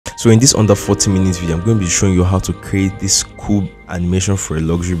So in this under 40 minutes video, I'm going to be showing you how to create this cool animation for a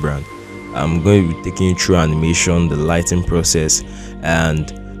luxury brand. I'm going to be taking you through animation, the lighting process,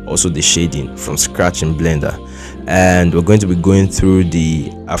 and also the shading from scratch in Blender. And we're going to be going through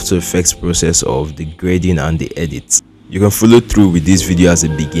the After Effects process of the grading and the edits. You can follow through with this video as a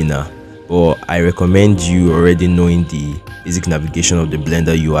beginner, but I recommend you already knowing the basic navigation of the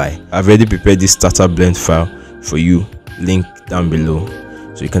Blender UI. I've already prepared this starter blend file for you, link down below,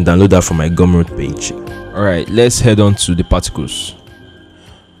 so you can download that from my Gumroad page. Alright, let's head on to the particles.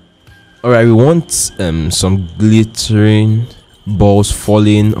 Alright, we want some glittering balls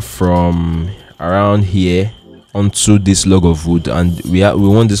falling from around here onto this log of wood, and we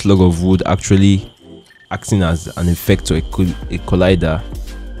want this log of wood actually acting as an effect to a collider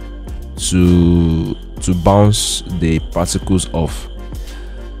to bounce the particles off,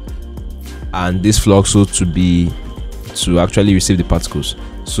 and this fluxo to actually receive the particles.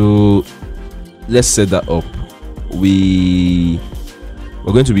 So let's set that up. We're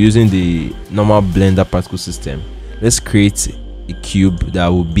going to be using the normal Blender particle system. Let's create a cube that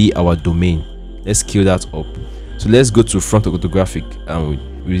will be our domain. Let's scale that up. So let's go to front orthographic and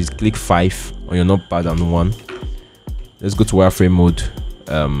we click 5 on your notepad and 1. Let's go to wireframe mode,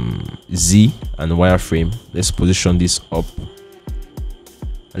 Z and wireframe. Let's position this up,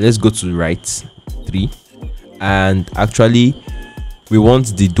 and let's go to right 3, and actually we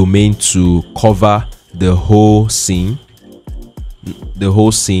want the domain to cover the whole scene,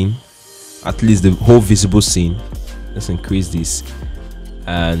 at least the whole visible scene. Let's increase this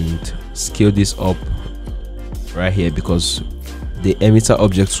and scale this up right here, because the emitter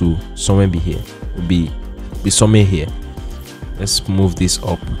object will somewhere be here, will be somewhere here. Let's move this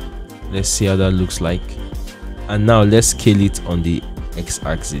up. Let's see how that looks like. And now let's scale it on the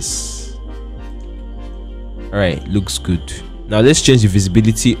x-axis. All right, looks good. Now let's change the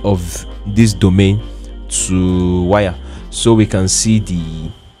visibility of this domain to wire, so we can see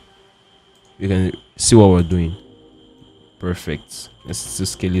what we're doing. Perfect. Let's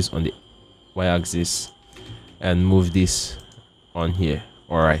just scale this on the y-axis and move this on here.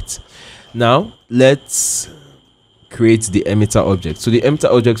 All right, now let's create the emitter object. So the emitter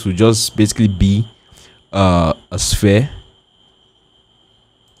object will just basically be a sphere.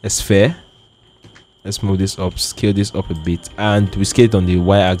 Let's move this up, scale this up a bit, and we scale it on the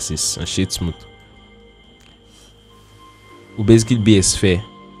y-axis and shade smooth. Will basically be a sphere.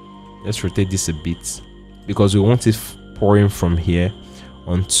 Let's rotate this a bit because we want it pouring from here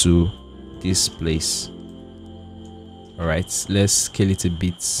onto this place. All right, let's scale it a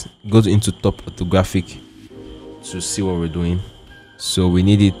bit. Go into top orthographic to see what we're doing. So we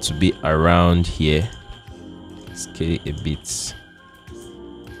need it to be around here. Scale it a bit.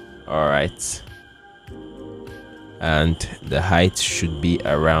 All right, and the height should be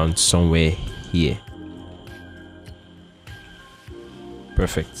around somewhere here.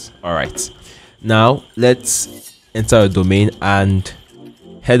 Perfect. All right, now let's enter a domain and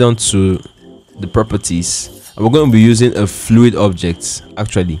head on to the properties. And we're going to be using a fluid object,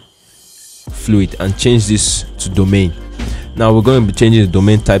 actually fluid, and change this to domain. Now we're going to be changing the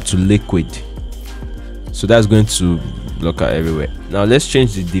domain type to liquid, so that's going to block out everywhere. Now let's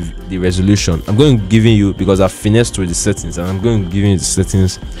change the resolution. I'm going to give you, because I've finessed with the settings, and I'm going to give you the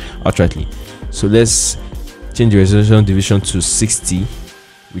settings outrightly. So let's change the resolution division to 60.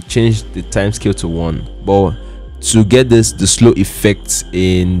 We change the time scale to 1, but to get the slow effect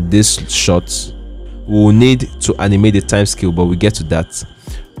in this shot, we'll need to animate the time scale, but we get to that.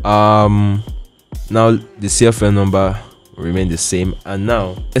 Now the CFL number will remain the same, and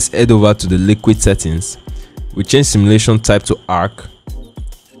now let's head over to the liquid settings. We change simulation type to arc.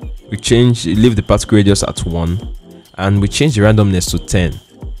 We leave the particle radius at 1, and we change the randomness to 10.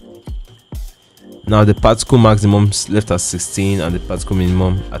 Now the particle maximum is left at 16 and the particle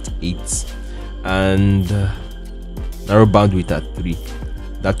minimum at 8, and narrow bandwidth at 3.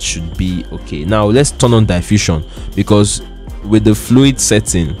 That should be okay. Now let's turn on diffusion, because with the fluid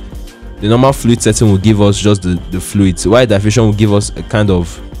setting, the normal fluid setting will give us just the fluid, while diffusion will give us a kind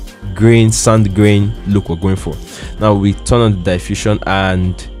of sand grain look we're going for. Now we turn on the diffusion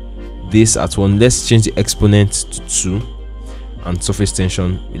and this at 1. Let's change the exponent to 2, and surface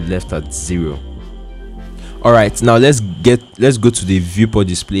tension we left at 0. All right, now let's go to the viewport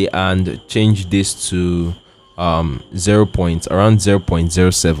display and change this to around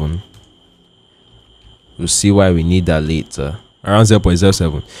 0.07. We'll see why we need that later. Around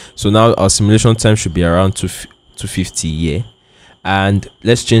 0.07. So now our simulation time should be around 250 here, and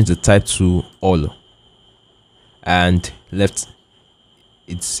let's change the type to all, and it's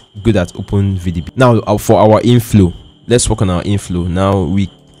good at open VDB. Now for our inflow, let's work on our inflow. Now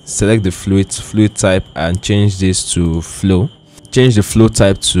we select the fluid type and change this to flow. Change the flow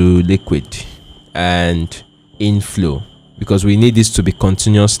type to liquid and inflow, because we need this to be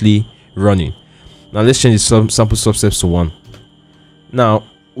continuously running. Now let's change the sample substeps to 1. Now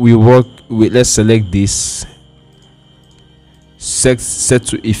we work with, let's select this, set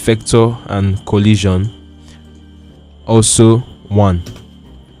to effector and collision also 1,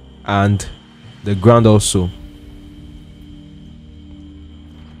 and the ground also,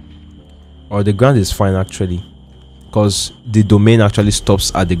 or the ground is fine actually, because the domain actually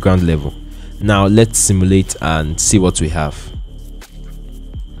stops at the ground level. Now let's simulate and see what we have.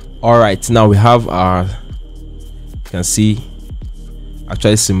 All right, now we have our, you can see,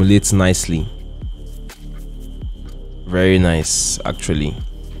 actually simulates nicely. Very nice actually.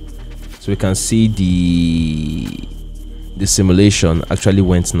 So we can see the simulation actually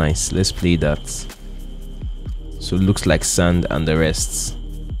went nice. Let's play that. So it looks like sand and the rest.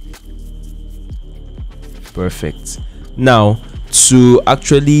 Perfect. Now to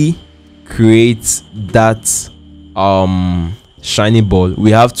actually create that shiny ball,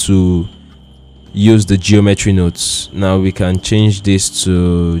 we have to use the geometry nodes. Now we can change this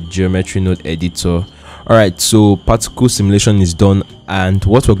to geometry node editor. All right, so particle simulation is done, and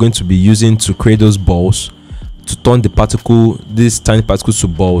what we're going to be using to create those balls, to turn the particle, these tiny particles to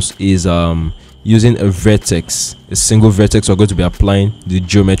balls, is using a vertex, a single vertex. We're going to be applying the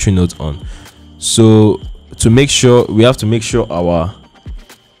geometry node on. So to make sure, we have to make sure our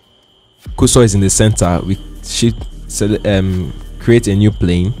cursor is in the center. We create a new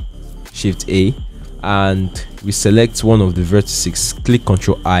plane, Shift A, and we select one of the vertices, click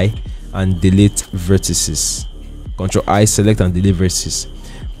Ctrl I and delete vertices. Ctrl I, select and delete vertices.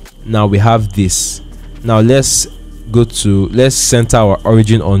 Now we have this. Now let's center our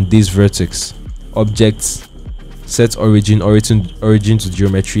origin on this vertex. Objects, set origin to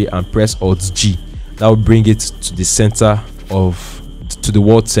geometry, and press Alt G. That will bring it to the center to the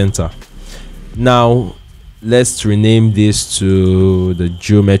world center. Now let's rename this to the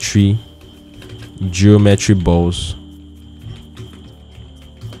geometry balls.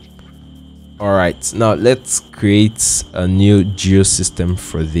 All right, now let's create a new geosystem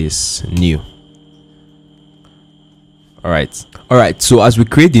for this new. All right, so as we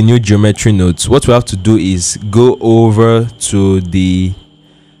create the new geometry nodes, what we have to do is go over to the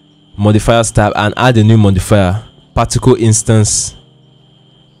modifiers tab and add a new modifier, particle instance.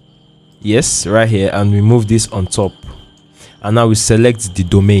 Yes, right here, and we move this on top, and now we select the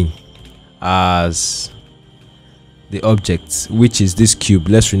domain as the object, which is this cube.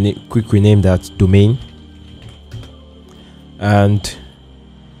 Let's quick rename that domain, and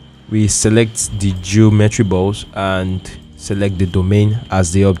we select the geometry balls and select the domain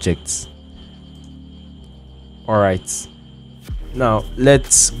as the object. All right, now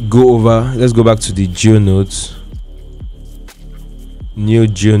let's go back to the geonodes, new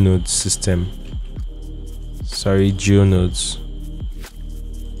geonode system, geonodes.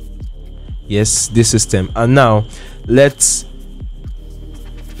 Yes, this system. And now let's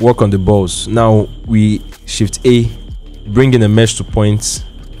work on the balls. Now we Shift A, bring in a mesh to points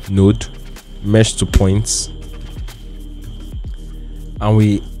node, mesh to points, and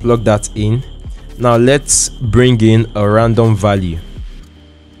we plug that in. Now let's bring in a random value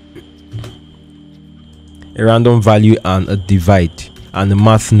and a divide, and a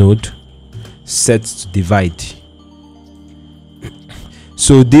math node set to divide.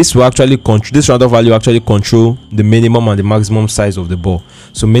 So this will actually control, this random value actually control the minimum and the maximum size of the ball.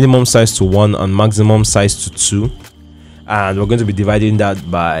 So minimum size to 1 and maximum size to 2, and we're going to be dividing that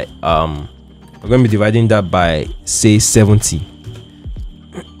by say 70.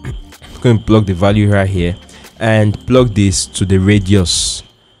 I'm going to plug the value right here and plug this to the radius.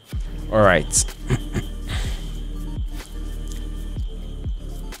 All right.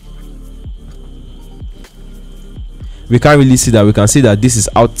 We can't really see that. We can see that this is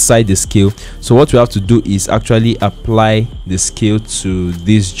outside the scale. So what we have to do is actually apply the scale to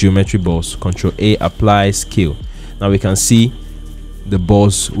these geometry balls. Ctrl A, apply scale. Now we can see the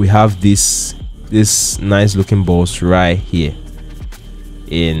balls. We have this nice looking balls right here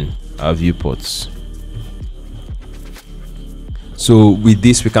in our viewports. So with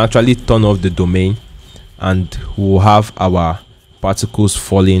this, we can actually turn off the domain, and we'll have our particles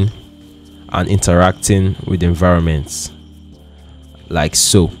falling and interacting with environments like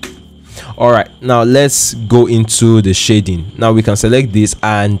so. All right, now let's go into the shading. Now we can select this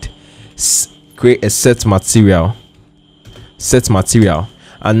and create a set material,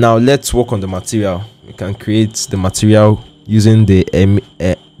 and now let's work on the material. We can create the material using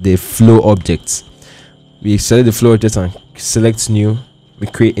the flow object. We select the flow object and select new. we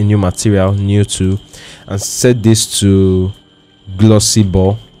create a new material, new to, and set this to glossy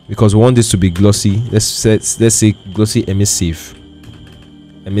ball because we want this to be glossy. Let's say glossy emissive.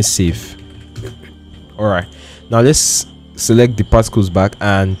 All right, now let's select the particles back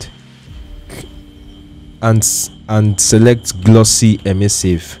and select glossy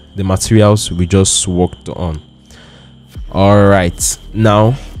emissive, the materials we just worked on. All right,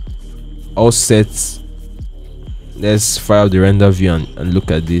 now all set. Let's fire the render view and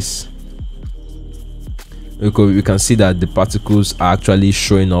look at this. We can see that the particles are actually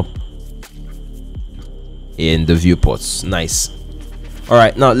showing up in the viewports. Nice. All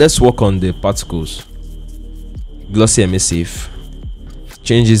right, now let's work on the particles. Glossy emissive,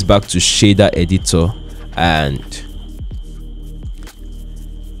 change this back to shader editor. And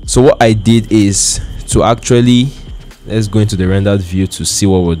so what I did is to actually, let's go into the rendered view to see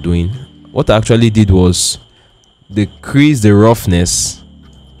what we're doing. What I actually did was decrease the roughness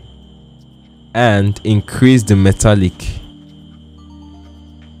and increase the metallic,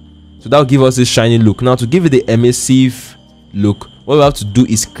 so that will give us this shiny look. Now to give it the emissive look, what we have to do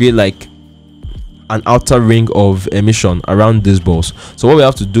is create like an outer ring of emission around these balls. So what we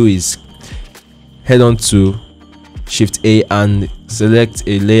have to do is head on to Shift A and select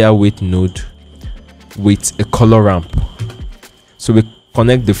a layer weight node with a color ramp. So we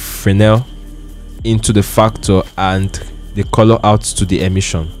connect the Fresnel into the factor and the color out to the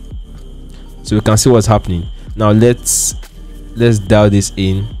emission, so we can see what's happening. Now let's dial this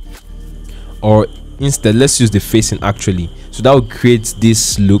in, or instead let's use the facing actually, so that will create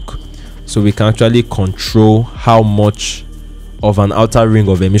this look, so we can actually control how much of an outer ring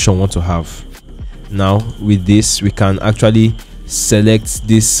of emission we want to have. Now with this we can actually select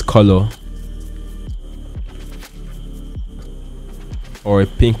this color or a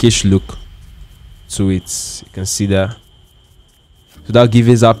pinkish look to it. You can see that, so that gives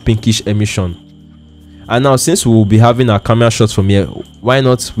us that pinkish emission. And now since we will be having our camera shots from here, why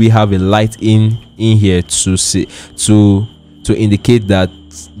not we have a light in here to see, to indicate that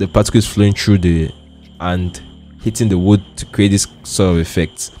the particle is flowing through the and hitting the wood to create this sort of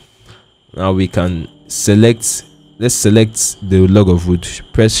effect. Now we can select, let's select the log of wood,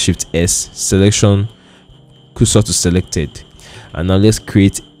 press Shift S, selection, cursor to selected, and now let's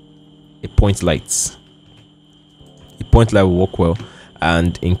create a point light. A point light will work well,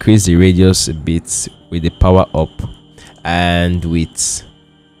 and increase the radius a bit with the power up and with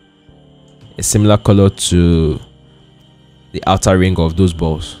a similar color to the outer ring of those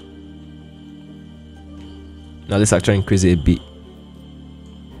balls. Now let's actually increase it a bit,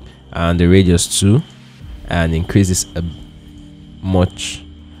 and the radius too, and increase this a much.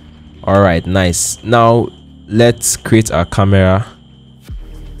 All right, nice. Now let's create our camera,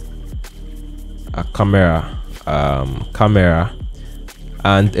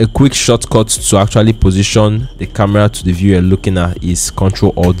 and a quick shortcut to actually position the camera to the view you're looking at is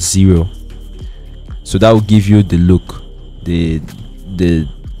Ctrl Alt 0. So that will give you the look,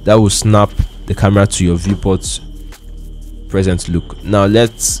 that will snap the camera to your viewport's present look. Now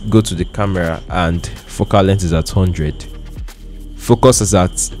let's go to the camera, and focal length is at 100. Focal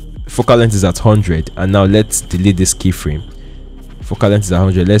length is at 100, and now let's delete this keyframe. Focal length is at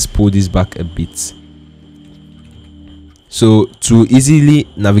 100. Let's pull this back a bit. So to easily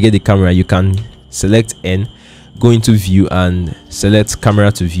navigate the camera, you can select N, go into view and select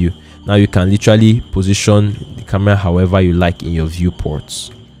camera to view. Now you can literally position the camera however you like in your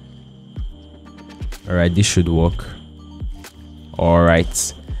viewports. All right, this should work. All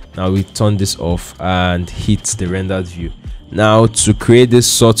right, now we turn this off and hit the rendered view. Now to create this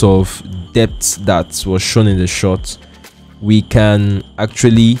sort of depth that was shown in the shot, we can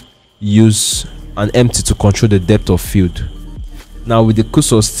actually use an empty to control the depth of field. Now with the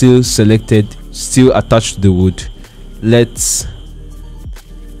cursor still selected, still attached to the wood, let's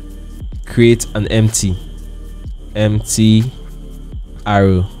create an empty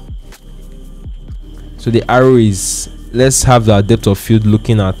arrow. So the arrow is, let's have the depth of field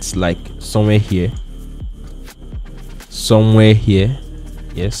looking at like somewhere here,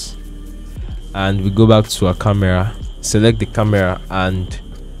 yes. And we go back to our camera, select the camera and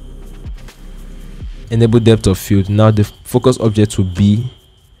enable depth of field. Now the focus object will be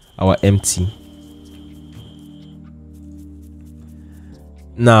our empty.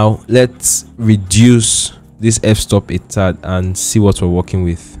 Now let's reduce this f-stop a tad and see what we're working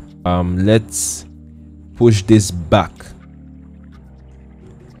with. Let's push this back.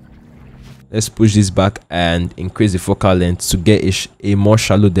 Let's push this back and increase the focal length to get a more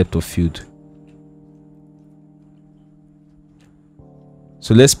shallow depth of field.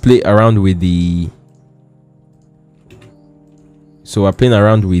 So let's play around with the So we're playing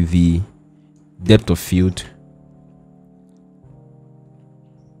around with the depth of field.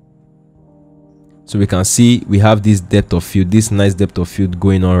 So we can see we have this depth of field, this nice depth of field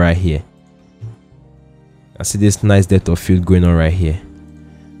going on right here. I see this nice depth of field going on right here.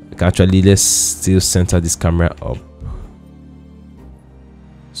 Okay, actually, let's still center this camera up.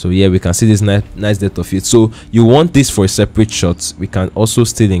 So yeah, we can see this nice depth of field. So you want this for a separate shot. We can also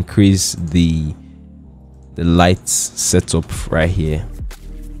still increase the lights setup right here.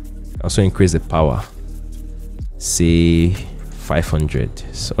 Also increase the power, say 500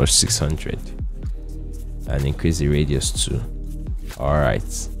 or 600, and increase the radius too. All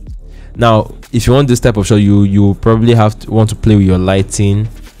right. Now, if you want this type of shot, you probably want to play with your lighting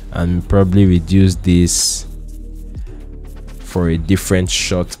and probably reduce this for a different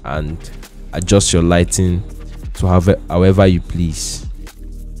shot and adjust your lighting to have it however you please.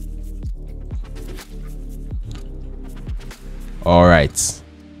 All right,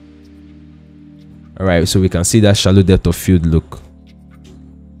 so we can see that shallow depth of field look.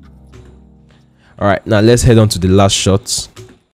 All right, now let's head on to the last shot.